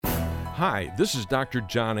Hi, this is Dr.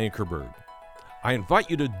 John Ankerberg. I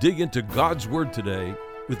invite you to dig into God's Word today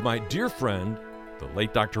with my dear friend, the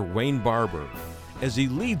late Dr. Wayne Barber, as he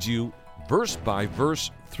leads you verse by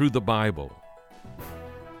verse through the Bible.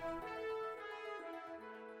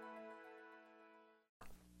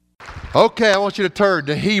 Okay, I want you to turn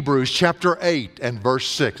to Hebrews chapter 8 and verse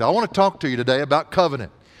 6. I want to talk to you today about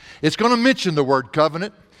covenant. It's going to mention the word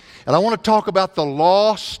covenant, and I want to talk about the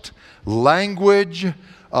lost language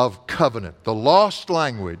of covenant. The lost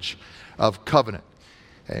language of covenant.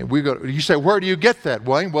 And you say, where do you get that,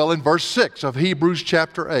 Wayne? Well, in verse 6 of Hebrews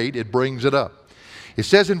chapter 8, it brings it up. It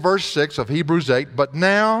says in verse 6 of Hebrews 8, "But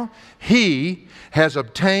now he has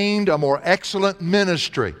obtained a more excellent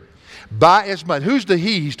ministry by as much." Who's the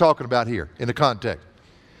he he's talking about here in the context?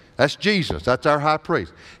 That's Jesus. That's our high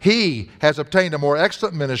priest. He has obtained a more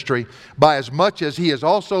excellent ministry by as much as he is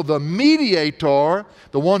also the mediator,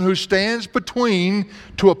 the one who stands between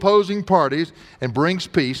two opposing parties and brings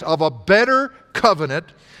peace, of a better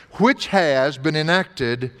covenant which has been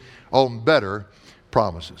enacted on better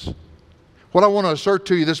promises. What I want to assert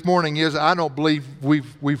to you this morning is I don't believe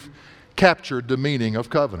we've captured the meaning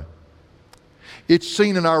of covenant. It's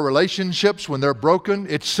seen in our relationships when they're broken.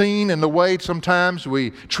 It's seen in the way sometimes we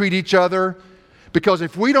treat each other. Because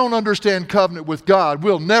if we don't understand covenant with God,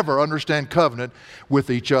 we'll never understand covenant with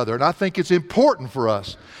each other. And I think it's important for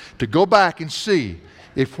us to go back and see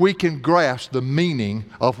if we can grasp the meaning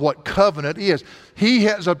of what covenant is. He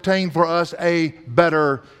has obtained for us a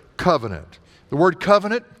better covenant. The word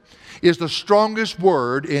covenant is the strongest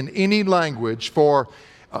word in any language for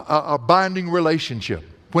a binding relationship.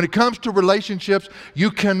 When it comes to relationships, you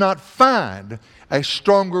cannot find a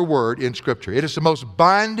stronger word in Scripture. It is the most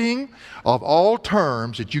binding of all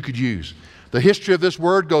terms that you could use. The history of this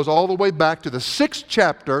word goes all the way back to the 6th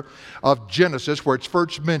chapter of Genesis, where it's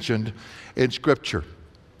first mentioned in Scripture.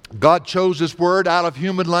 God chose this word out of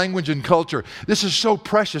human language and culture. This is so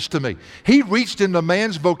precious to me. He reached into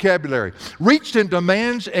man's vocabulary, reached into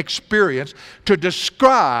man's experience to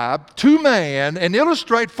describe to man and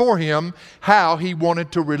illustrate for him how he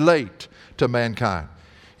wanted to relate to mankind.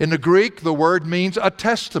 In the Greek, the word means a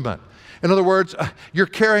testament. In other words, you're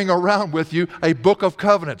carrying around with you a book of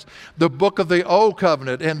covenants, the book of the Old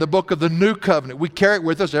Covenant and the book of the New Covenant. We carry it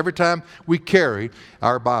with us every time we carry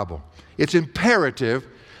our Bible. It's imperative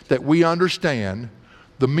that we understand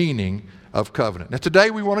the meaning of covenant. Now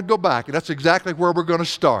today we want to go back, and that's exactly where we're going to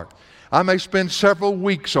start. I may spend several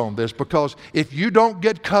weeks on this because if you don't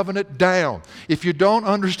get covenant down, if you don't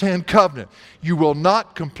understand covenant, you will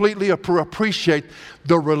not completely appreciate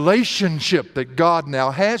the relationship that God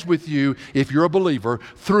now has with you if you're a believer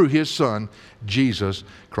through His Son, Jesus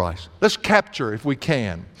Christ. Let's capture, if we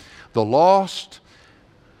can, the lost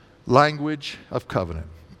language of covenant.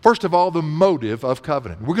 First of all, the motive of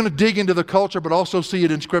covenant. We're going to dig into the culture, but also see it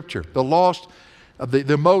in Scripture.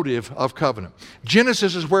 The motive of covenant.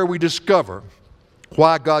 Genesis is where we discover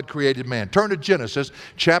why God created man. Turn to Genesis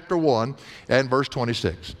chapter 1 and verse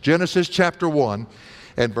 26. Genesis chapter 1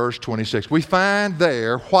 and verse 26. We find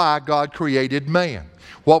there why God created man.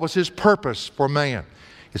 What was His purpose for man?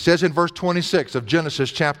 It says in verse 26 of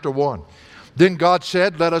Genesis chapter 1, "Then God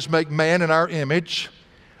said, let us make man in our image,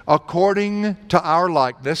 according to our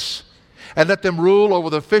likeness, and let them rule over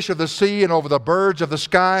the fish of the sea, and over the birds of the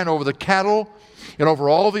sky, and over the cattle, and over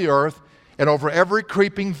all the earth, and over every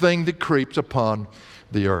creeping thing that creeps upon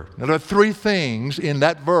the earth." Now, there are three things in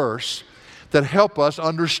that verse that help us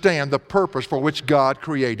understand the purpose for which God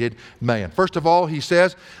created man. First of all, He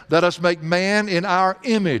says, let us make man in our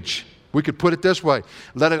image. We could put it this way.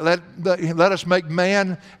 Let us make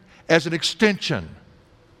man as an extension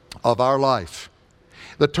of our life.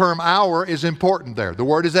 The term "our" is important there. The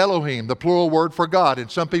word is Elohim, the plural word for God.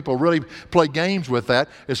 And some people really play games with that.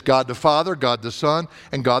 It's God the Father, God the Son,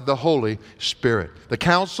 and God the Holy Spirit. The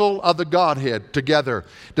council of the Godhead together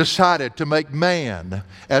decided to make man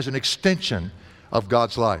as an extension of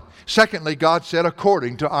God's life. Secondly, God said,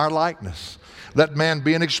 according to our likeness. Let man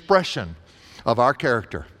be an expression of our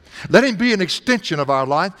character. Let him be an extension of our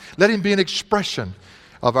life. Let him be an expression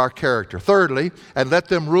of our character. Thirdly, and let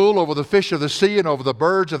them rule over the fish of the sea, and over the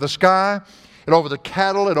birds of the sky, and over the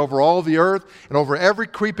cattle, and over all the earth, and over every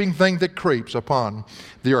creeping thing that creeps upon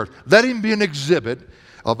the earth. Let him be an exhibit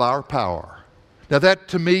of our power. Now that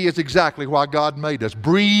to me is exactly why God made us.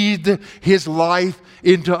 Breathed His life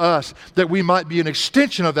into us, that we might be an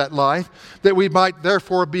extension of that life, that we might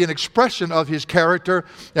therefore be an expression of His character,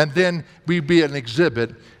 and then we be an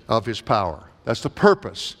exhibit of His power. That's the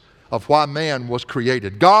purpose of why man was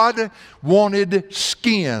created. God wanted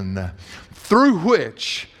skin through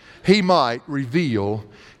which He might reveal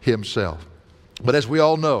Himself. But as we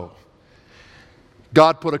all know,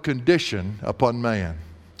 God put a condition upon man.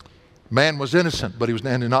 Man was innocent, but he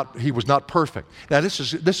was not perfect. Now this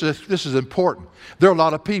is important. There are a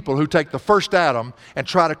lot of people who take the first Adam and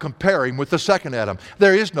try to compare him with the second Adam.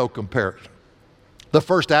 There is no comparison. The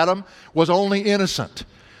first Adam was only innocent.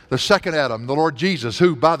 The second Adam, the Lord Jesus,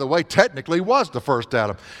 who, by the way, technically was the first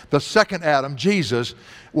Adam. The second Adam, Jesus,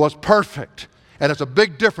 was perfect. And it's a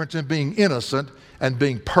big difference in being innocent and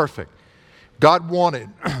being perfect. God wanted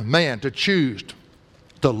man to choose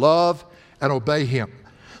to love and obey him.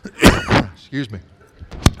 Excuse me.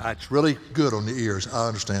 It's really good on the ears. I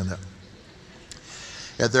understand that.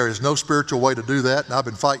 And there is no spiritual way to do that. And I've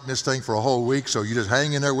been fighting this thing for a whole week, so you just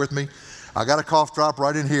hang in there with me. I got a cough drop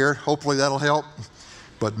right in here. Hopefully that'll help.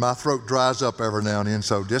 But my throat dries up every now and then,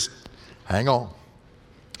 so just hang on.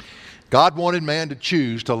 God wanted man to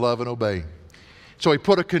choose to love and obey. So he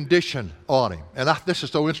put a condition on him. And this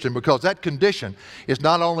is so interesting because that condition is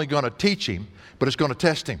not only going to teach him, but it's going to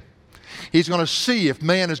test him. He's going to see if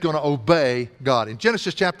man is going to obey God. In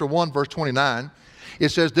Genesis chapter 1, verse 29, it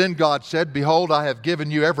says, "Then God said, Behold, I have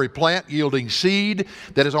given you every plant yielding seed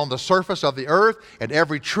that is on the surface of the earth, and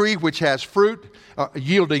every tree which has fruit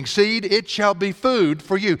yielding seed, it shall be food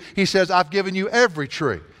for you." He says, I've given you every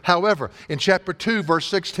tree. However, in chapter 2, verse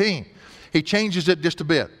 16, he changes it just a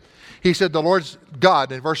bit. He said, the Lord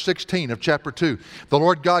God, in verse 16 of chapter 2, "The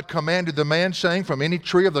Lord God commanded the man, saying, From any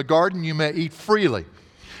tree of the garden you may eat freely.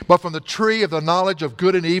 But from the tree of the knowledge of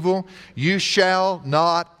good and evil you shall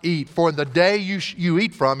not eat. For in the day you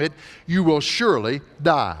eat from it, you will surely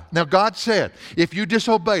die." Now God said, if you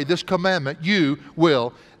disobey this commandment, you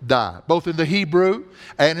will die. Both in the Hebrew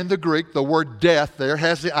and in the Greek, the word death there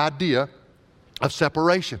has the idea of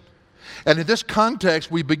separation. And in this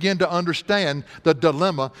context, we begin to understand the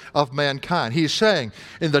dilemma of mankind. He's saying,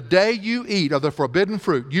 in the day you eat of the forbidden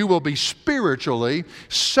fruit, you will be spiritually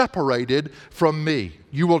separated from me.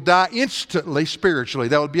 You will die instantly spiritually.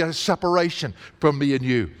 There will be a separation from me and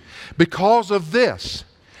you. Because of this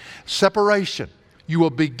separation, you will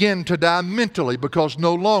begin to die mentally because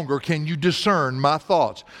no longer can you discern my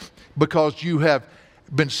thoughts because you have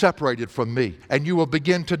been separated from me. And you will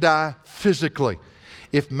begin to die physically.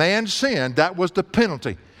 If man sinned, that was the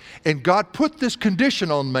penalty. And God put this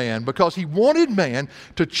condition on man because he wanted man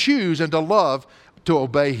to choose and to love, to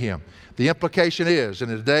obey him. The implication is, in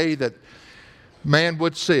the day that man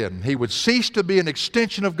would sin, he would cease to be an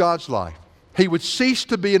extension of God's life. He would cease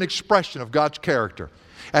to be an expression of God's character.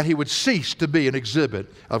 And he would cease to be an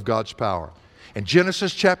exhibit of God's power. And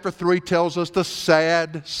Genesis chapter 3 tells us the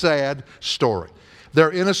sad, sad story.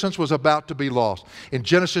 Their innocence was about to be lost. In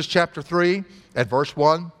Genesis chapter 3 and verse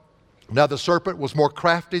 1, "Now the serpent was more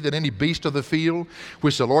crafty than any beast of the field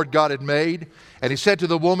which the Lord God had made. And he said to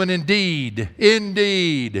the woman, Indeed,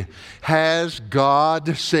 has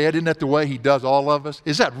God said," isn't that the way he does all of us?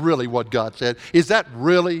 Is that really what God said? Is that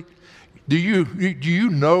really? Do you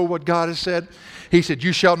know what God has said? He said,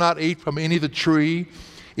 "You shall not eat from any tree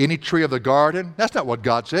of the garden." That's not what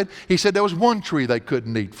God said. He said there was one tree they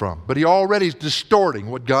couldn't eat from. But he already is distorting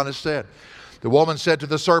what God has said. The woman said to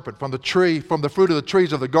the serpent, from the fruit of the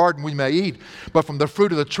trees of the garden we may eat, but from the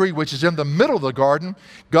fruit of the tree which is in the middle of the garden,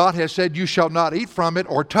 God has said, You shall not eat from it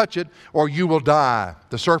or touch it, or you will die.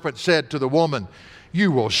 The serpent said to the woman,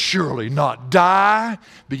 You will surely not die.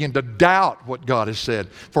 Begin to doubt what God has said.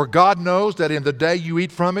 For God knows that in the day you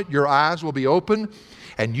eat from it, your eyes will be open,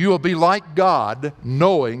 and you will be like God,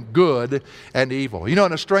 knowing good and evil. You know,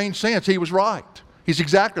 in a strange sense, he was right. He's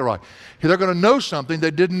exactly right. They're going to know something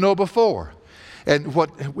they didn't know before. And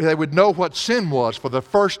they would know what sin was for the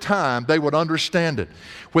first time. They would understand it.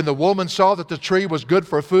 When the woman saw that the tree was good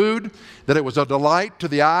for food, that it was a delight to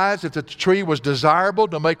the eyes, that the tree was desirable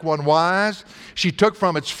to make one wise, she took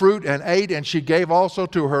from its fruit and ate, and she gave also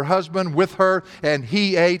to her husband with her, and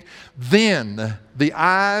he ate. Then the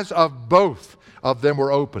eyes of both of them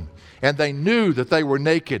were opened, and they knew that they were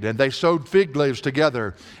naked, and they sewed fig leaves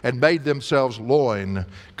together and made themselves loin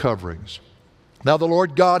coverings. Now the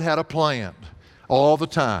Lord God had a plan all the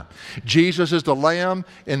time. Jesus is the Lamb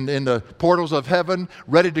in the portals of heaven,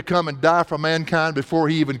 ready to come and die for mankind before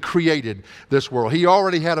he even created this world. He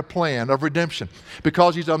already had a plan of redemption.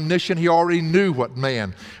 Because he's omniscient, he already knew what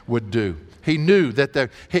man would do. He knew that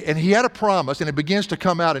and he had a promise, and it begins to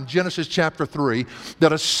come out in Genesis chapter 3,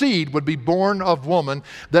 that a seed would be born of woman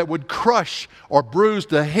that would crush or bruise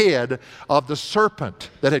the head of the serpent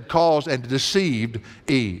that had caused and deceived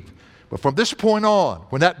Eve. But from this point on,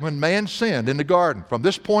 when man sinned in the garden, from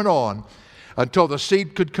this point on, until the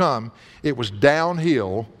seed could come, it was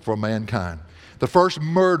downhill for mankind. The first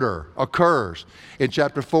murder occurs in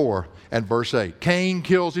chapter 4 and verse 8. Cain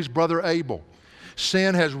kills his brother Abel.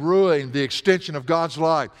 Sin has ruined the extension of God's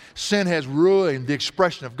life. Sin has ruined the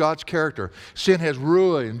expression of God's character. Sin has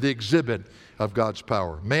ruined the exhibit of God's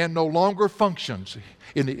power. Man no longer functions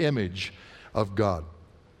in the image of God.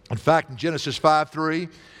 In fact, in Genesis 5:3,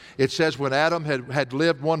 it says when Adam had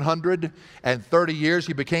lived 130 years,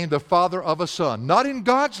 he became the father of a son. Not in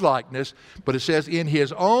God's likeness, but it says in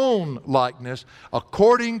his own likeness,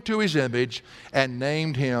 according to his image, and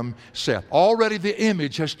named him Seth. Already the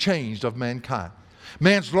image has changed of mankind.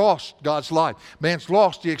 Man's lost God's life. Man's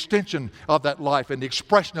lost the extension of that life and the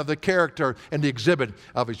expression of the character and the exhibit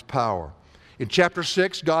of his power. In chapter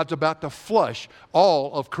 6, God's about to flush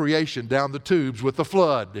all of creation down the tubes with the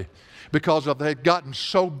flood because they had gotten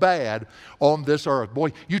so bad on this earth.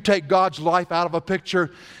 Boy, you take God's life out of a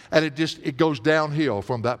picture and it goes downhill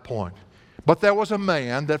from that point. But there was a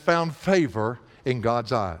man that found favor in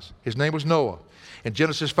God's eyes. His name was Noah. And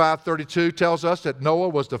Genesis 5:32 tells us that Noah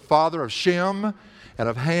was the father of Shem and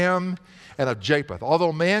of Ham and of Japheth.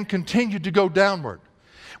 Although man continued to go downward,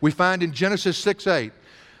 we find in Genesis 6:8,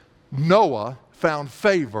 Noah found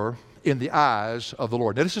favor in the eyes of the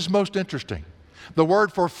Lord. Now this is most interesting. The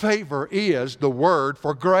word for favor is the word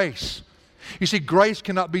for grace. You see, grace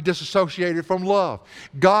cannot be disassociated from love.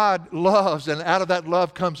 God loves, and out of that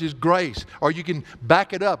love comes His grace. Or you can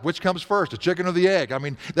back it up. Which comes first, the chicken or the egg? I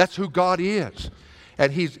mean, that's who God is.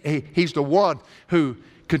 And He's the one who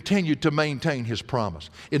continued to maintain His promise.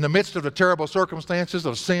 In the midst of the terrible circumstances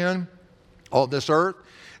of sin on this earth,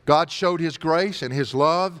 God showed His grace and His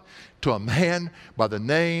love to a man by the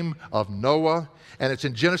name of Noah. And it's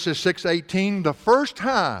in Genesis 6:18, the first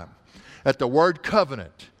time that the word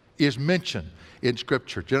covenant is mentioned in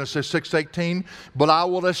Scripture. Genesis 6:18, but I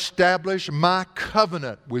will establish my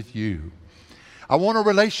covenant with you. I want a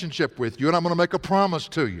relationship with you, and I'm going to make a promise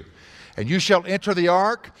to you. And you shall enter the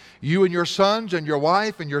ark, you and your sons and your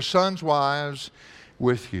wife and your sons' wives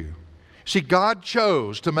with you. See, God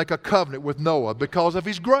chose to make a covenant with Noah because of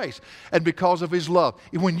His grace and because of His love.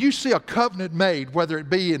 When you see a covenant made, whether it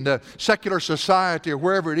be in the secular society or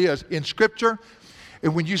wherever it is, in Scripture,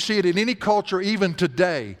 and when you see it in any culture, even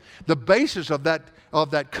today, the basis of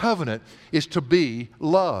that covenant is to be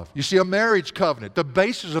love. You see, a marriage covenant, the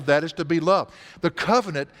basis of that is to be love. The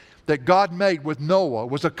covenant that God made with Noah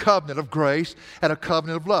was a covenant of grace and a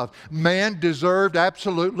covenant of love. Man deserved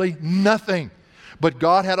absolutely nothing. But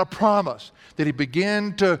God had a promise that He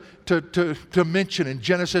began to mention in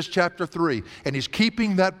Genesis chapter 3. And He's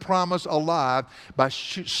keeping that promise alive by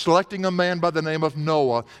selecting a man by the name of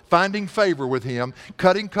Noah, finding favor with him,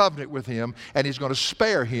 cutting covenant with him, and He's going to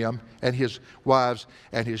spare him and his wives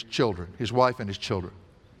and his children, his wife and his children.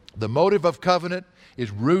 The motive of covenant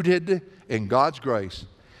is rooted in God's grace,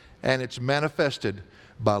 and it's manifested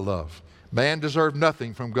by love. Man deserved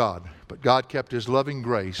nothing from God, but God kept His loving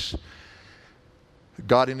grace.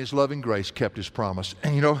 God in His loving grace kept His promise.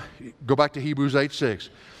 And go back to Hebrews 8:6.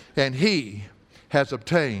 And He has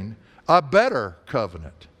obtained a better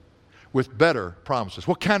covenant with better promises.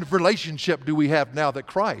 What kind of relationship do we have now that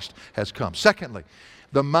Christ has come? Secondly,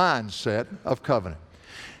 the mindset of covenant.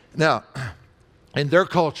 Now, in their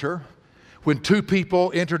culture, when two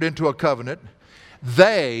people entered into a covenant,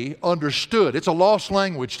 they understood. It's a lost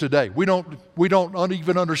language today. We don't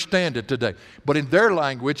even understand it today. But in their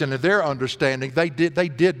language and in their understanding, they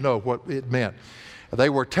did know what it meant. They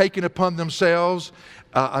were taking upon themselves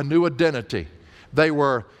a new identity. They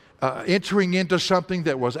were entering into something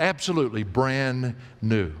that was absolutely brand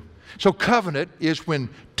new. So covenant is when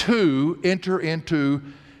two enter into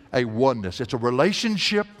a oneness. It's a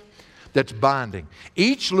relationship that's binding.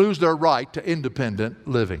 Each lose their right to independent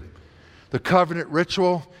living. The covenant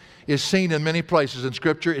ritual is seen in many places in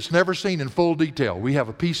Scripture. It's never seen in full detail. We have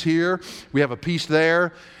a piece here, we have a piece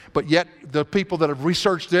there, but yet the people that have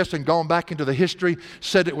researched this and gone back into the history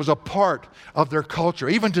said it was a part of their culture.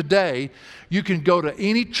 Even today, you can go to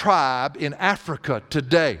any tribe in Africa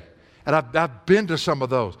today, and I've been to some of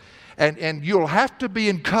those, and you'll have to be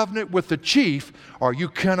in covenant with the chief or you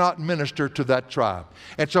cannot minister to that tribe.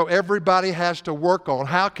 And so everybody has to work on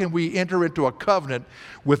how can we enter into a covenant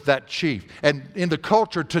with that chief. And in the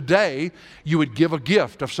culture today, you would give a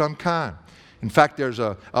gift of some kind. In fact, there's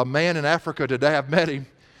a man in Africa today, I've met him.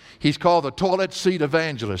 He's called the toilet seat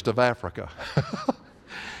evangelist of Africa.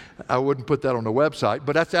 I wouldn't put that on the website,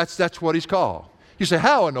 but that's what he's called. You say,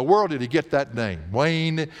 how in the world did he get that name?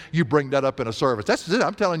 Wayne, you bring that up in a service. That's it.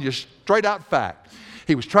 I'm telling you straight out fact.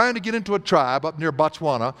 He was trying to get into a tribe up near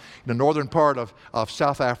Botswana, in the northern part of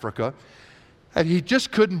South Africa, and he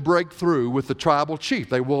just couldn't break through with the tribal chief.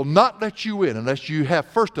 They will not let you in unless you have,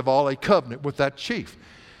 first of all, a covenant with that chief.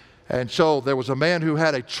 And so there was a man who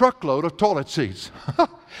had a truckload of toilet seats,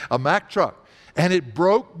 a Mack truck. and it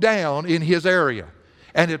broke down in his area.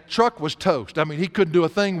 And the truck was toast. I mean, he couldn't do a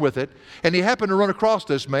thing with it. And he happened to run across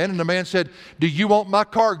this man, and the man said, "Do you want my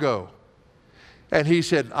cargo?" And he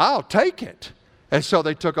said, "I'll take it." And so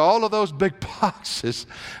they took all of those big boxes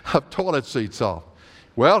of toilet seats off.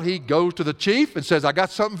 Well, he goes to the chief and says, "I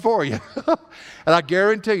got something for you." And I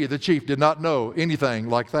guarantee you the chief did not know anything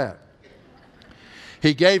like that.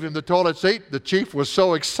 He gave him the toilet seat. The chief was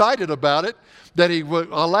so excited about it that he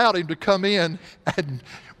allowed him to come in and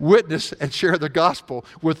witness and share the gospel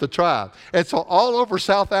with the tribe. And so all over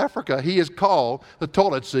South Africa, he is called the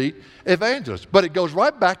toilet seat evangelist. But it goes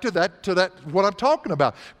right back to that what I'm talking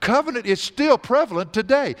about. Covenant is still prevalent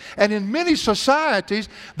today. And in many societies,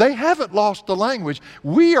 they haven't lost the language.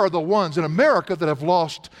 We are the ones in America that have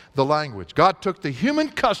lost the language. God took the human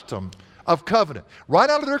custom of covenant right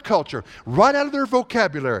out of their culture, right out of their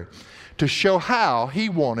vocabulary, to show how he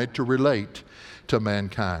wanted to relate to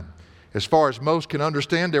mankind. As far as most can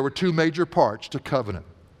understand, there were two major parts to covenant.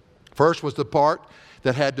 First was the part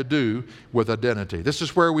that had to do with identity. This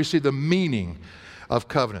is where we see the meaning of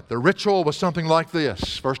covenant. The ritual was something like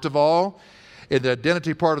this. First of all, in the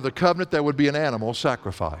identity part of the covenant, there would be an animal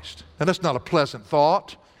sacrificed. And that's not a pleasant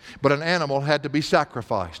thought, but an animal had to be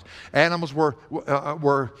sacrificed. Animals were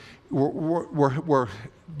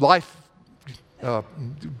life.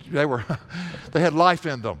 They had life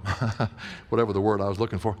in them, whatever the word I was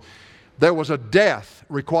looking for. There was a death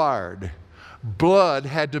required. Blood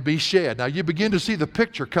had to be shed. Now you begin to see the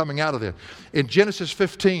picture coming out of this. In Genesis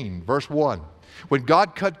 15, verse 1, when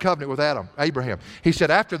God cut covenant with Abraham, he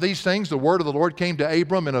said, "After these things, the word of the Lord came to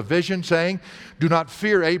Abram in a vision, saying, 'Do not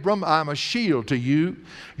fear, Abram, I am a shield to you.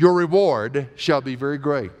 Your reward shall be very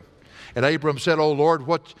great.' And Abram said, 'O Lord,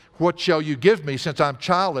 what shall you give me, since I'm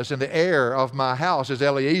childless, and the heir of my house is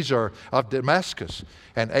Eliezer of Damascus?'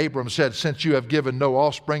 And Abram said, 'Since you have given no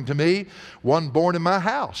offspring to me, one born in my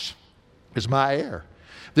house is my heir.'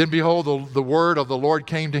 Then behold, the word of the Lord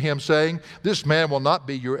came to him, saying, 'This man will not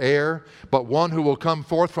be your heir, but one who will come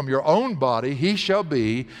forth from your own body, he shall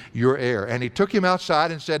be your heir.' And he took him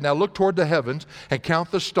outside and said, 'Now look toward the heavens and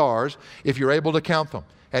count the stars, if you're able to count them.'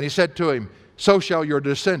 And he said to him, 'So shall your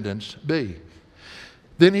descendants be.'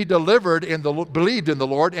 Then he believed in the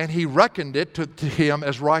Lord, and he reckoned it to him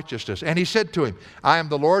as righteousness. And he said to him, 'I am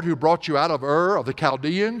the Lord who brought you out of Ur of the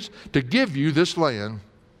Chaldeans to give you this land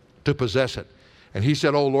to possess it.' And he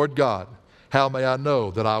said, 'O Lord God, how may I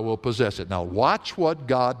know that I will possess it?'" Now watch what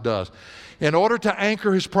God does. In order to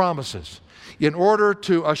anchor his promises, in order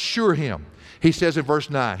to assure him, he says in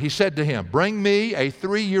verse 9, he said to him, "Bring me a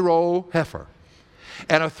 3-year-old heifer,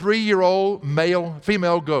 and a 3-year-old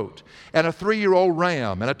female goat, and a 3-year-old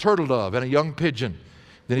ram, and a turtle dove, and a young pigeon."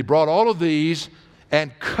 Then he brought all of these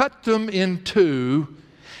and cut them in two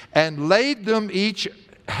and laid them each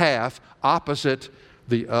half opposite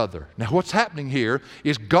the other. Now what's happening here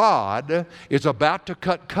is God is about to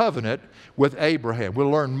cut covenant with Abraham. We'll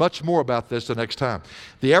learn much more about this the next time.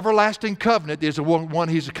 The everlasting covenant is the one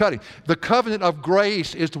he's cutting. The covenant of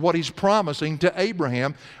grace is what he's promising to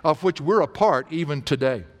Abraham, of which we're a part even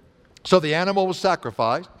today. So the animal was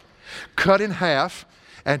sacrificed, cut in half,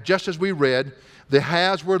 and just as we read, the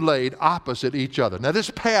halves were laid opposite each other. Now this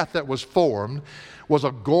path that was formed was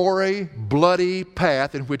a gory, bloody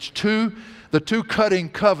path in which the two cutting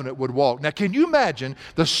covenant would walk. Now can you imagine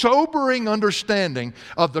the sobering understanding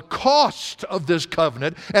of the cost of this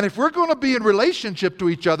covenant? And if we're going to be in relationship to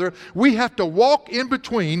each other, we have to walk in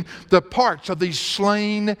between the parts of these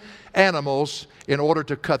slain animals in order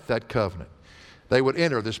to cut that covenant. They would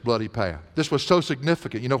enter this bloody path. This was so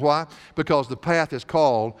significant. You know why? Because the path is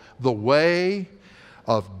called the way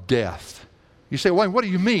of death. You say, "Wayne, what do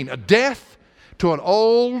you mean? A death to an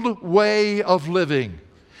old way of living?"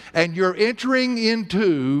 And you're entering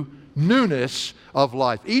into newness of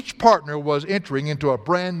life. Each partner was entering into a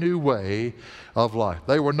brand new way of life.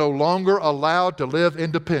 They were no longer allowed to live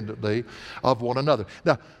independently of one another.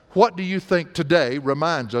 Now, what do you think today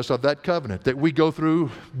reminds us of that covenant that we go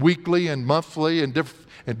through weekly and monthly in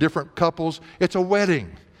different couples? It's a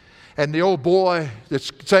wedding. And the old boy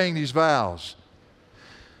that's saying these vows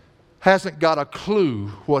hasn't got a clue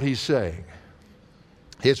what he's saying.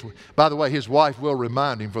 By the way, his wife will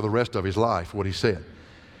remind him for the rest of his life what he said.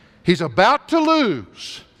 He's about to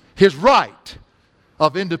lose his right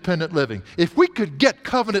of independent living. If we could get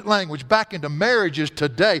covenant language back into marriages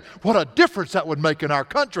today, what a difference that would make in our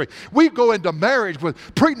country. We go into marriage with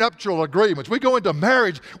prenuptial agreements. We go into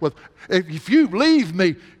marriage with, "If you leave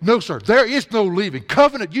me," no sir, there is no leaving.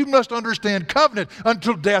 Covenant, you must understand covenant,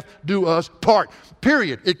 "until death do us part."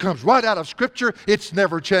 Period. It comes right out of Scripture. It's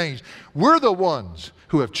never changed. We're the ones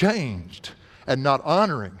who have changed and not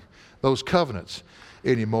honoring those covenants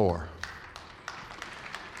anymore.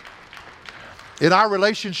 In our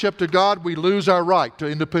relationship to God, we lose our right to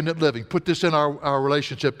independent living. Put this in our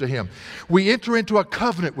relationship to Him. We enter into a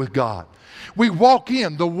covenant with God. We walk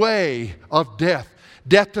in the way of death.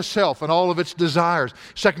 Death to self and all of its desires.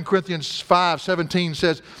 2 Corinthians 5:17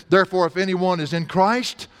 says, therefore, if anyone is in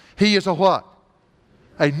Christ, he is a what?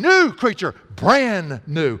 A new creature, brand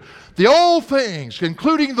new. The old things,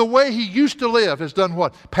 including the way he used to live, has done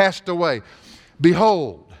what? Passed away.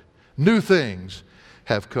 Behold, new things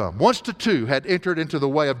have come. Once the two had entered into the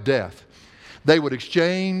way of death, they would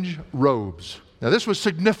exchange robes. Now this was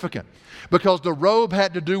significant because the robe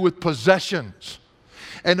had to do with possessions.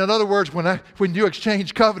 And in other words, when you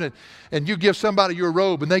exchange covenant and you give somebody your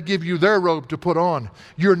robe and they give you their robe to put on,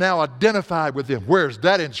 you're now identified with them. Where's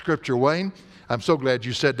that in Scripture, Wayne? I'm so glad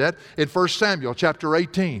you said that. In 1 Samuel chapter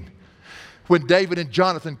 18, when David and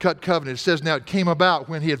Jonathan cut covenant, it says, now it came about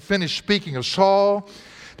when he had finished speaking of Saul,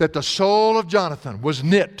 that the soul of Jonathan was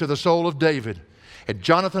knit to the soul of David. And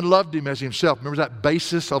Jonathan loved him as himself. Remember that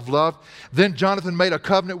basis of love? Then Jonathan made a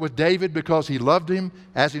covenant with David because he loved him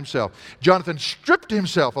as himself. Jonathan stripped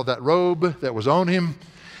himself of that robe that was on him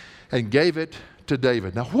and gave it to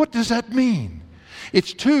David. Now what does that mean?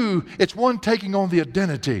 It's one taking on the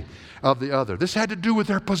identity of the other. This had to do with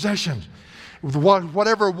their possessions.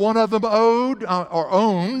 Whatever one of them owed or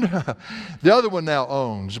owned, the other one now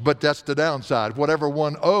owns. But that's the downside. Whatever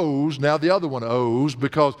one owes, now the other one owes,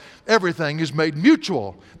 because everything is made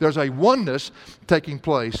mutual. There's a oneness taking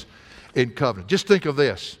place in covenant. Just think of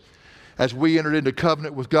this. As we entered into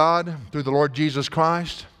covenant with God through the Lord Jesus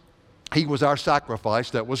Christ, He was our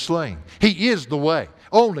sacrifice that was slain. He is the way,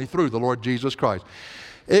 only through the Lord Jesus Christ.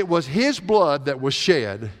 It was His blood that was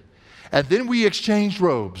shed. And then we exchanged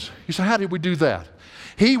robes. You say, how did we do that?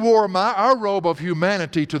 He wore our robe of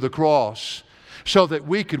humanity to the cross so that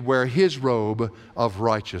we could wear His robe of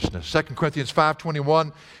righteousness. 2 Corinthians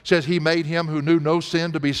 5:21 says, He made Him who knew no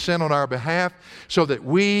sin to be sin on our behalf so that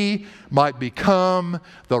we might become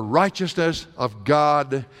the righteousness of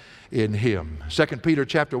God in Him. 2 Peter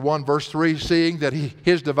chapter 1 verse 3, seeing that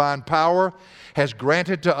His divine power has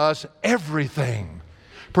granted to us everything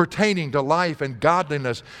pertaining to life and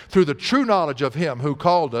godliness through the true knowledge of Him who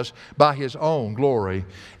called us by His own glory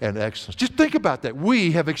and excellence. Just think about that.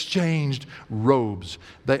 We have exchanged robes.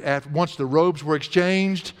 Once the robes were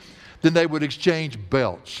exchanged, then they would exchange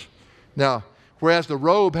belts. Now, whereas the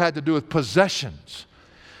robe had to do with possessions,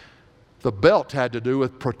 the belt had to do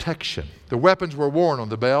with protection. The weapons were worn on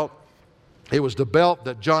the belt. It was the belt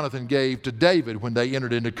that Jonathan gave to David when they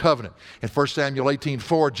entered into covenant. In 1 Samuel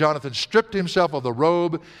 18:4, Jonathan stripped himself of the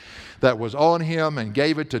robe that was on him and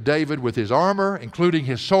gave it to David with his armor, including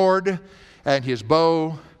his sword and his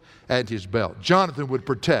bow and his belt. Jonathan would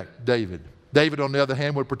protect David. David, on the other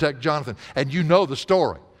hand, would protect Jonathan. And you know the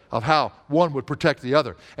story of how one would protect the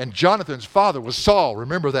other. And Jonathan's father was Saul,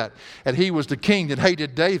 remember that. And he was the king that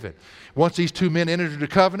hated David. Once these two men entered into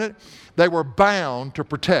covenant, they were bound to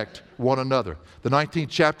protect one another. The 19th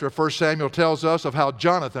chapter of 1 Samuel tells us of how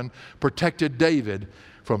Jonathan protected David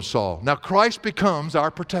from Saul. Now Christ becomes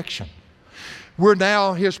our protection. We're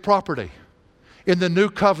now His property. In the new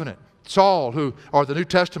covenant, the New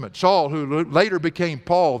Testament, Saul, who later became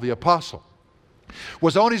Paul the apostle,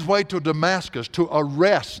 was on his way to Damascus to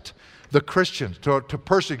arrest the Christians, to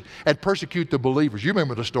persecute the believers. You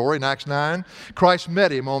remember the story in Acts 9. Christ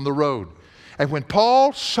met him on the road. And when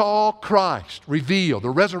Paul saw Christ revealed, the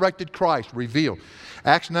resurrected Christ revealed,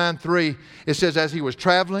 Acts 9:3, it says, as he was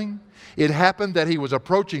traveling, it happened that he was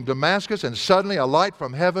approaching Damascus, and suddenly a light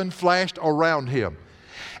from heaven flashed around him.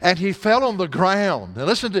 And he fell on the ground, and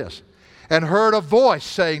listen to this, and heard a voice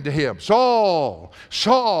saying to him, Saul,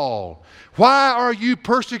 Saul, why are you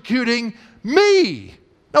persecuting me?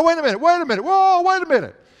 Now wait a minute. Whoa, wait a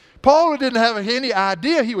minute. Paul didn't have any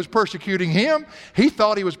idea he was persecuting him. He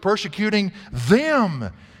thought he was persecuting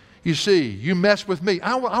them. You see, you mess with me.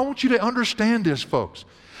 I want you to understand this, folks.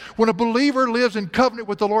 When a believer lives in covenant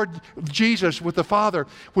with the Lord Jesus, with the Father,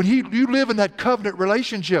 when you live in that covenant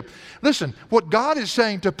relationship, listen, what God is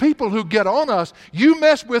saying to people who get on us, you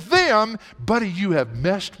mess with them, buddy, you have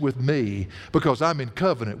messed with me because I'm in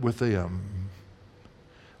covenant with them.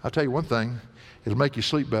 I'll tell you one thing, it'll make you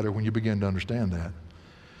sleep better when you begin to understand that.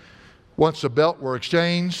 Once the belt were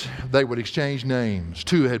exchanged, they would exchange names.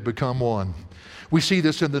 Two had become one. We see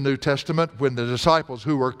this in the New Testament when the disciples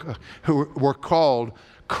who were called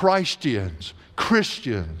Christians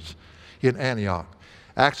in Antioch.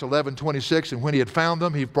 Acts 11:26, and when he had found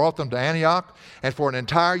them, he brought them to Antioch, and for an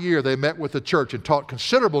entire year they met with the church and taught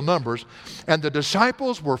considerable numbers, and the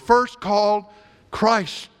disciples were first called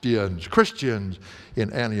Christians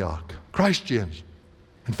in Antioch. Christians.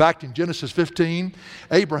 In fact, in Genesis 15,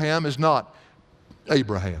 Abraham is not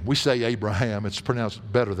Abraham. We say Abraham. It's pronounced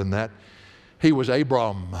better than that. He was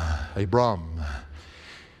Abram.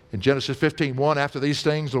 In Genesis 15:1, after these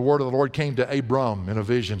things, the word of the Lord came to Abram in a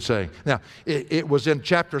vision saying, now, it was in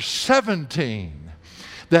chapter 17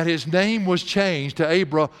 that his name was changed to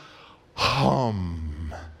Abraham.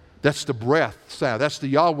 That's the breath sound. That's the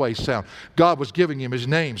Yahweh sound. God was giving him his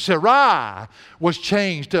name. Sarai was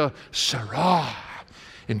changed to Sarai.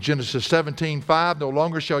 In Genesis 17:5, no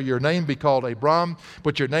longer shall your name be called Abram,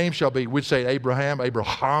 but your name shall be, we'd say Abraham,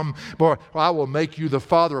 for I will make you the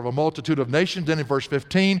father of a multitude of nations. Then in verse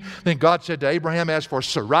 15, then God said to Abraham, as for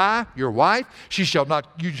Sarai, your wife, you shall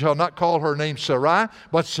not call her name Sarai,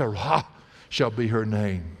 but Sarah shall be her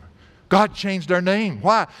name. God changed their name.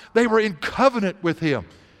 Why? They were in covenant with him.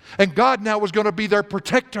 And God now was going to be their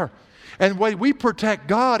protector. And the way we protect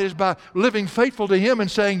God is by living faithful to him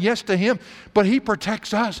and saying yes to him. But he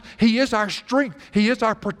protects us. He is our strength. He is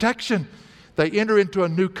our protection. They enter into a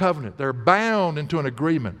new covenant. They're bound into an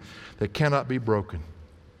agreement that cannot be broken.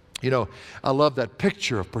 You know, I love that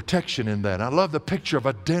picture of protection in that. I love the picture of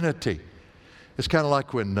identity. It's kind of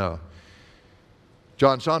like when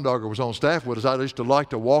John Sondogger was on staff with us. I used to like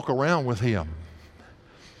to walk around with him.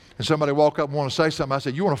 And somebody walk up and want to say something. I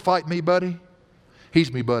said, you want to fight me, buddy?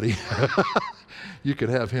 He's me buddy. You could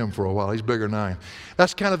have him for a while. He's bigger than I am.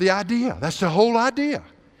 That's kind of the idea. That's the whole idea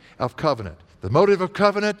of covenant. The motive of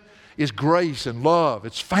covenant is grace and love.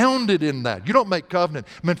 It's founded in that. You don't make covenant.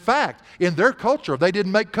 In fact, in their culture, they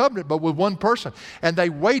didn't make covenant but with one person. And they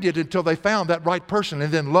waited until they found that right person,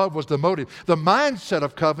 and then love was the motive. The mindset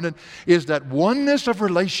of covenant is that oneness of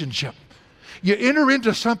relationship. You enter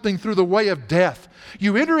into something through the way of death.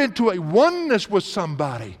 You enter into a oneness with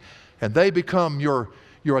somebody, and they become your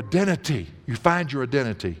identity. You find your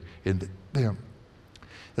identity in them.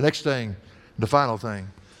 The next thing, the final thing,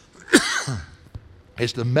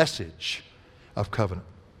 is the message of covenant.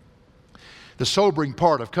 The sobering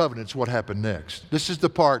part of covenant is what happened next. This is the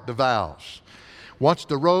part, the vows. Once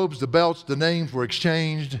the robes, the belts, the names were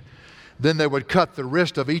exchanged, then they would cut the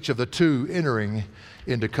wrist of each of the two entering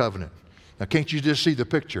into covenant. Now, can't you just see the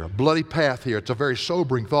picture? A bloody path here. It's a very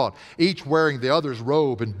sobering thought. Each wearing the other's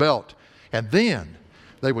robe and belt. And then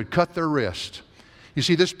they would cut their wrist. You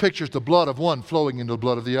see, this pictures the blood of one flowing into the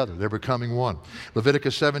blood of the other. They're becoming one.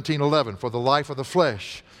 Leviticus 17:11, for the life of the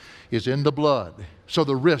flesh is in the blood. So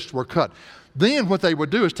the wrists were cut. Then what they would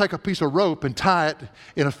do is take a piece of rope and tie it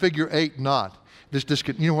in a figure 8 knot.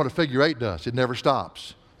 You know what a figure 8 does? It never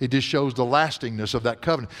stops. It just shows the lastingness of that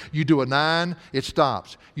covenant. You do a 9, it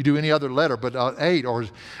stops. You do any other letter, but an 8 or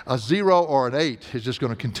a 0 or an 8 is just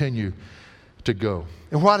going to continue to go.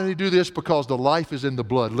 And why did he do this? Because the life is in the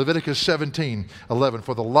blood. Leviticus 17:11,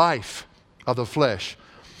 for the life of the flesh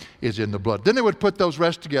is in the blood. Then they would put those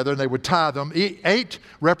rests together and they would tie them. 8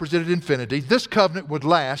 represented infinity. This covenant would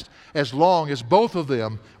last as long as both of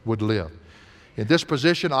them would live. In this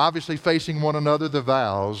position, obviously facing one another, the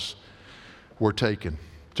vows were taken.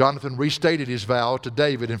 Jonathan restated his vow to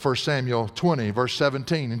David in 1 Samuel 20, verse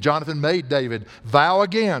 17. And Jonathan made David vow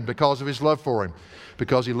again because of his love for him,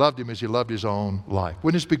 because he loved him as he loved his own life.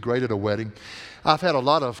 Wouldn't this be great at a wedding? I've had a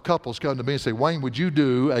lot of couples come to me and say, Wayne, would you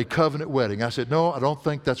do a covenant wedding? I said, no, I don't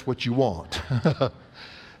think that's what you want.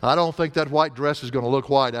 I don't think that white dress is going to look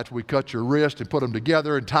white after we cut your wrist and put them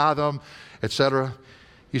together and tie them, etc.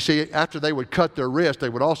 You see, after they would cut their wrist, they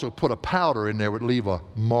would also put a powder in there that would leave a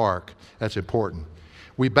mark. That's important.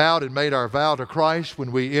 We bowed and made our vow to Christ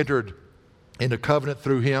when we entered into covenant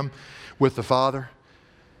through him with the Father.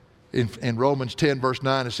 In Romans 10, verse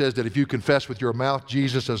 9, it says that if you confess with your mouth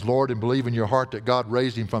Jesus as Lord and believe in your heart that God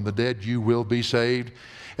raised him from the dead, you will be saved.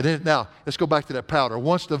 And then, now, let's go back to that powder.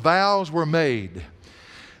 Once the vows were made,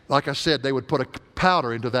 like I said, they would put a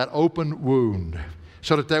powder into that open wound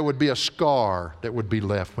so that there would be a scar that would be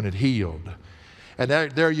left when it healed. And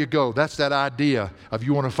there you go. That's that idea of,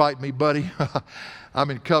 you want to fight me, buddy? I'm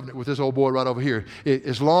in covenant with this old boy right over here.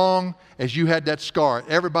 As long as you had that scar,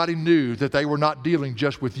 everybody knew that they were not dealing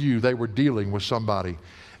just with you. They were dealing with somebody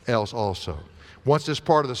else also. Once this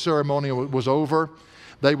part of the ceremony was over,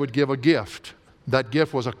 they would give a gift. That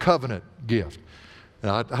gift was a covenant gift.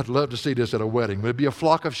 Now, I'd love to see this at a wedding. It'd be a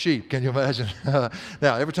flock of sheep. Can you imagine?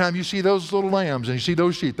 Now, every time you see those little lambs and you see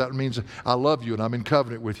those sheep, that means I love you and I'm in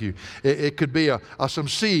covenant with you. It could be some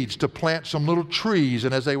seeds to plant some little trees,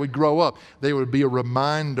 and as they would grow up, they would be a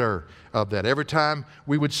reminder of that. Every time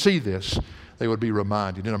we would see this, they would be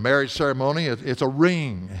reminded. In a marriage ceremony, it's a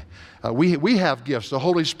ring. We have gifts. The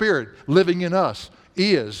Holy Spirit living in us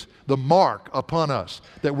is the mark upon us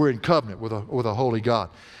that we're in covenant with a holy God.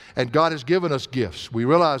 And God has given us gifts. We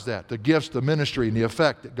realize that. The gifts, the ministry, and the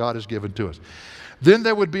effect that God has given to us. Then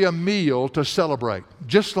there would be a meal to celebrate.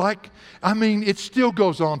 Just like, it still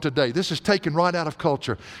goes on today. This is taken right out of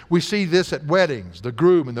culture. We see this at weddings, the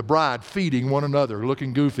groom and the bride feeding one another,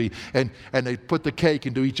 looking goofy, and they put the cake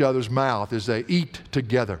into each other's mouth as they eat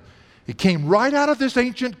together. It came right out of this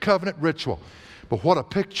ancient covenant ritual. But what a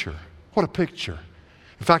picture. What a picture.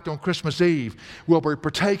 In fact, on Christmas Eve, we'll be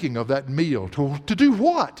partaking of that meal. To do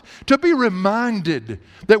what? To be reminded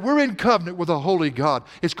that we're in covenant with a holy God.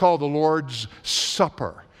 It's called the Lord's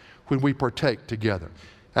Supper when we partake together.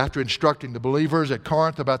 After instructing the believers at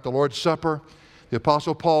Corinth about the Lord's Supper, the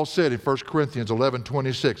Apostle Paul said in 1 Corinthians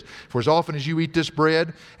 11:26, "For as often as you eat this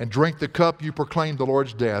bread and drink the cup, you proclaim the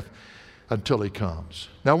Lord's death until He comes."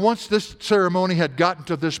 Now, once this ceremony had gotten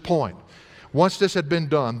to this point, once this had been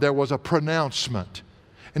done, there was a pronouncement.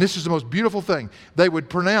 And this is the most beautiful thing. They would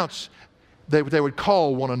pronounce, they would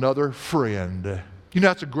call one another friend. You know,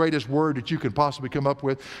 that's the greatest word that you can possibly come up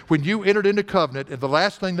with. When you entered into covenant, and the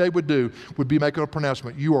last thing they would do would be make a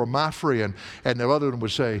pronouncement, "You are my friend." And the other one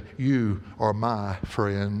would say, "You are my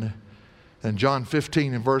friend." And John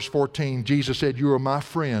 15 and verse 14, Jesus said, "You are my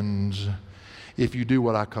friends if you do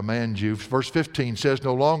what I command you." Verse 15 says,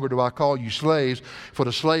 "No longer do I call you slaves, for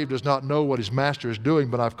the slave does not know what his master is doing,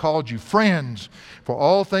 but I've called you friends. For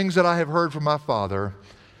all things that I have heard from my Father,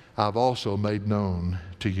 I've also made known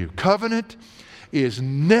to you." Covenant is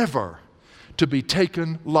never to be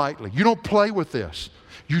taken lightly. You don't play with this.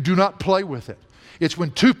 You do not play with it. It's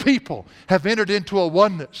when two people have entered into a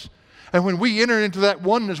oneness. And when we enter into that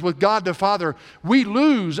oneness with God the Father, we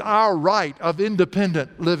lose our right of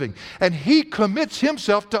independent living. And He commits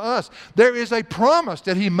Himself to us. There is a promise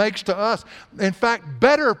that He makes to us. In fact,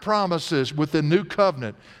 better promises with the new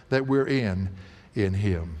covenant that we're in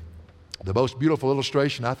Him. The most beautiful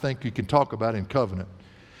illustration I think you can talk about in covenant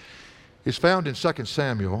is found in 2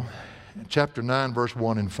 Samuel chapter 9, verse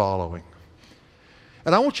 1 and following.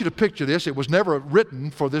 And I want you to picture this. It was never written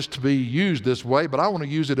for this to be used this way, but I want to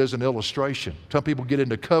use it as an illustration. Some people get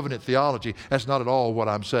into covenant theology. That's not at all what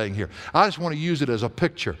I'm saying here. I just want to use it as a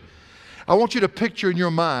picture. I want you to picture in your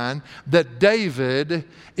mind that David,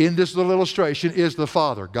 in this little illustration, is the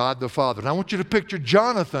Father, God the Father. And I want you to picture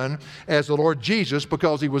Jonathan as the Lord Jesus,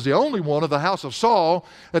 because he was the only one of the house of Saul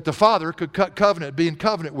that the Father could be in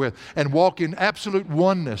covenant with and walk in absolute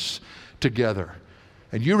oneness together.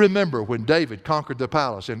 And you remember when David conquered the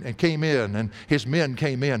palace and came in, and his men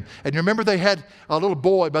came in. And you remember they had a little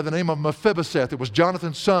boy by the name of Mephibosheth. It was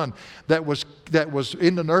Jonathan's son that was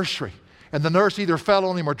in the nursery. And the nurse either fell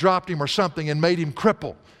on him or dropped him or something and made him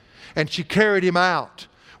cripple. And she carried him out.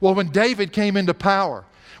 Well, when David came into power,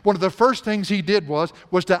 one of the first things he did was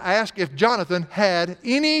to ask if Jonathan had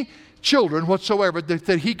any children whatsoever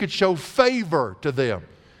that he could show favor to them.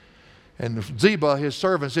 And Ziba, his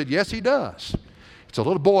servant, said, "Yes, he does. It's a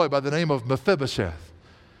little boy by the name of Mephibosheth."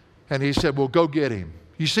 And he said, "Well, go get him."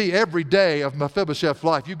 You see, every day of Mephibosheth's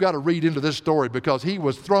life, you've got to read into this story, because he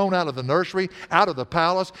was thrown out of the nursery, out of the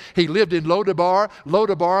palace. He lived in Lodabar.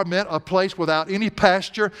 Lodabar meant a place without any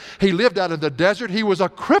pasture. He lived out in the desert. He was a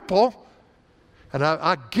cripple. And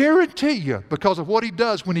I guarantee you, because of what he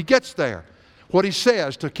does when he gets there, what he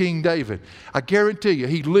says to King David, I guarantee you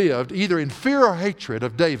he lived either in fear or hatred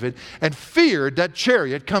of David and feared that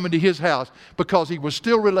chariot coming to his house because he was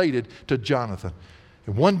still related to Jonathan.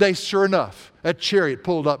 And one day, sure enough, that chariot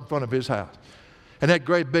pulled up in front of his house. And that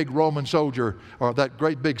great big Roman soldier, or that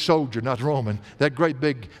great big soldier, not Roman, that great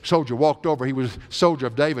big soldier walked over. He was a soldier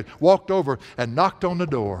of David, walked over and knocked on the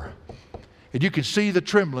door. And you could see the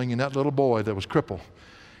trembling in that little boy that was crippled.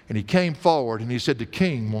 And he came forward and he said, "The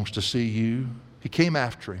king wants to see you." He came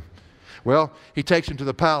after him. Well, he takes him to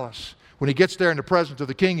the palace. When he gets there in the presence of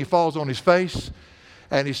the king, he falls on his face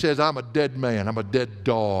and he says, "I'm a dead man. I'm a dead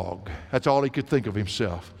dog." That's all he could think of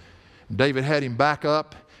himself. And David had him back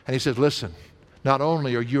up and he says, "Listen, not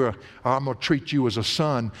only I'm going to treat you as a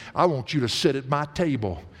son, I want you to sit at my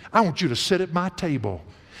table. I want you to sit at my table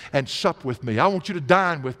and sup with me. I want you to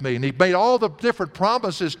dine with me." And he made all the different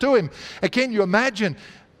promises to him. And can you imagine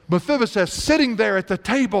Mephibosheth sitting there at the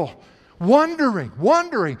table, wondering,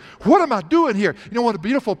 what am I doing here? You know, one of the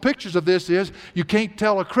beautiful pictures of this is you can't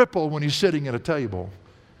tell a cripple when he's sitting at a table.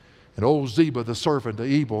 And old Ziba, the servant, the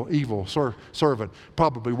evil servant,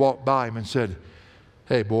 probably walked by him and said,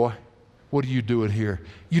 "Hey, boy, what are you doing here?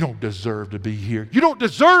 You don't deserve to be here. You don't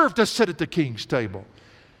deserve to sit at the king's table."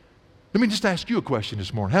 Let me just ask you a question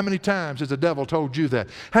this morning. How many times has the devil told you that?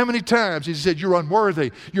 How many times has he said, "You're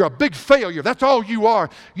unworthy. You're a big failure. That's all you are.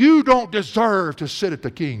 You don't deserve to sit at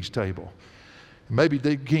the king's table." Maybe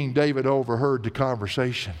King David overheard the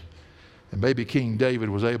conversation. And maybe King David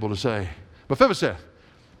was able to say, Mephibosheth,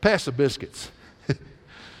 pass the biscuits.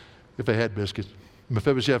 If they had biscuits.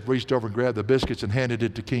 Mephibosheth reached over and grabbed the biscuits and handed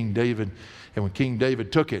it to King David. And when King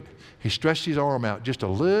David took it, he stretched his arm out just a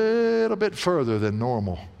little bit further than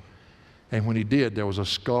normal. And when he did, there was a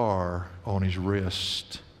scar on his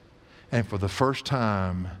wrist. And for the first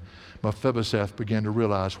time, Mephibosheth began to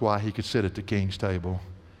realize why he could sit at the king's table.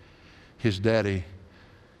 His daddy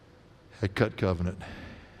had cut covenant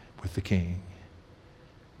with the king.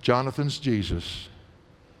 Jonathan's Jesus.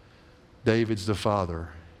 David's the father.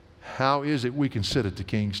 How is it we can sit at the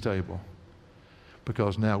king's table?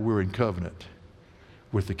 Because now we're in covenant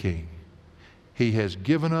with the king. He has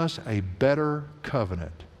given us a better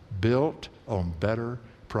covenant built on better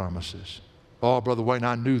promises. Oh, Brother Wayne,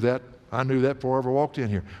 I knew that. I knew that before I ever walked in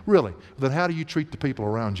here. Really? Then how do you treat the people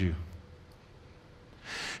around you?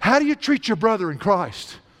 How do you treat your brother in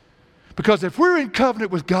Christ? Because if we're in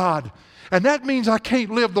covenant with God, and that means I can't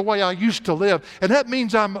live the way I used to live, and that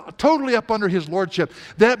means I'm totally up under His lordship,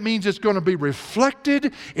 that means it's going to be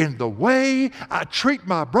reflected in the way I treat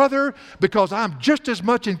my brother, because I'm just as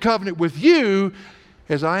much in covenant with you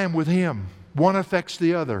as I am with him. One affects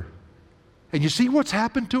the other. And you see what's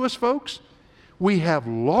happened to us, folks? We have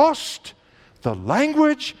lost the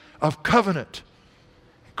language of covenant.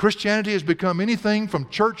 Christianity has become anything from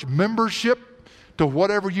church membership to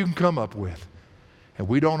whatever you can come up with. And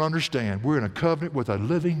we don't understand. We're in a covenant with a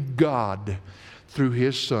living God through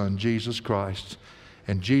His Son, Jesus Christ.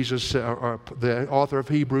 And Jesus, the author of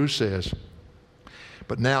Hebrews says,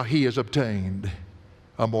 but now He has obtained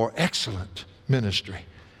a more excellent ministry,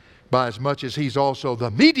 by as much as He's also the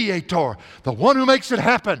mediator, the one who makes it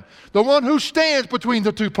happen, the one who stands between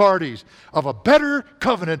the two parties of a better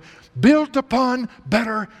covenant built upon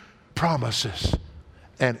better promises.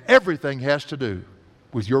 And everything has to do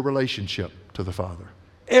with your relationship to the Father.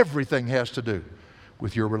 Everything has to do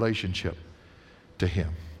with your relationship to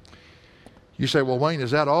Him. You say, well, Wayne,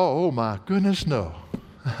 is that all? Oh, my goodness, no.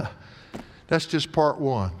 That's just part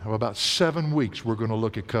one of about 7 weeks we're going to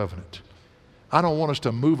look at covenant. I don't want us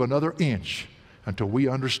to move another inch until we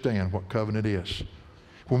understand what covenant is.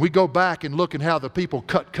 When we go back and look at how the people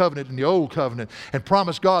cut covenant in the old covenant and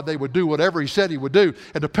promised God they would do whatever He said He would do,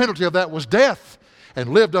 and the penalty of that was death,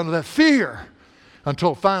 and lived under that fear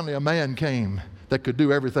until finally a man came that could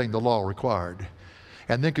do everything the law required,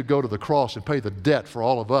 and then could go to the cross and pay the debt for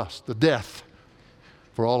all of us, the death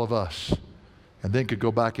for all of us, and then could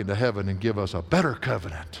go back into heaven and give us a better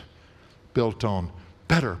covenant built on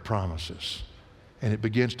better promises. And it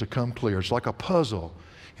begins to come clear. It's like a puzzle,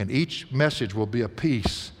 and each message will be a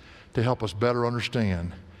piece to help us better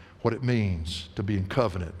understand what it means to be in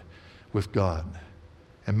covenant with God.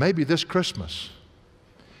 And maybe this Christmas,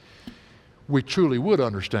 we truly would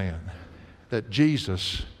understand that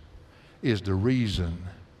Jesus is the reason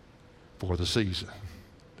for the season.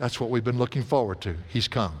 That's what we've been looking forward to. He's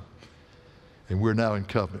come. And we're now in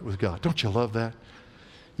covenant with God. Don't you love that?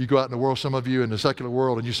 You go out in the world, some of you in the secular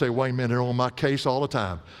world, and you say, Wayne, man, they're on my case all the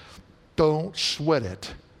time. Don't sweat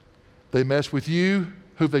it. They mess with you.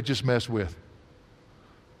 Who've they just messed with?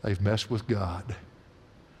 They've messed with God.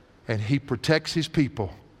 And He protects His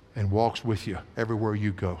people and walks with you everywhere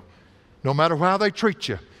you go. No matter how they treat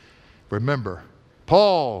you. Remember,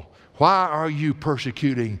 Paul, why are you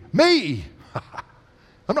persecuting me?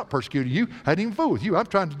 I'm not persecuting you. I didn't even fool with you. I'm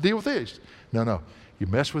trying to deal with this. No. You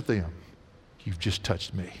mess with them, you've just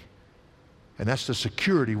touched me. And that's the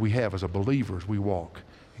security we have as a believer as we walk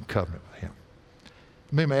in covenant with Him.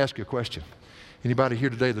 Let me ask you a question. Anybody here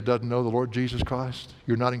today that doesn't know the Lord Jesus Christ?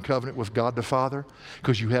 You're not in covenant with God the Father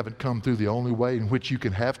because you haven't come through the only way in which you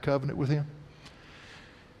can have covenant with Him?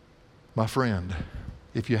 My friend,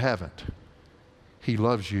 if you haven't, He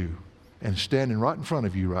loves you and standing right in front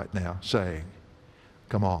of you right now saying,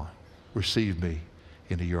 come on, receive me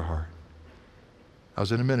into your heart. I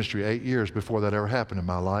was in the ministry 8 years before that ever happened in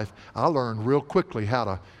my life. I learned real quickly how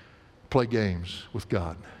to play games with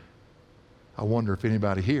God. I wonder if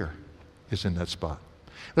anybody here is in that spot.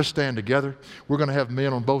 Let's stand together. We're going to have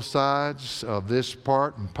men on both sides of this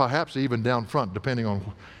part and perhaps even down front, depending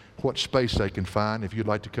on what space they can find, if you'd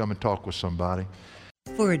like to come and talk with somebody.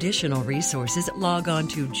 For additional resources, log on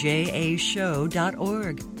to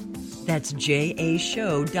jashow.org. That's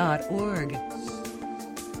jashow.org.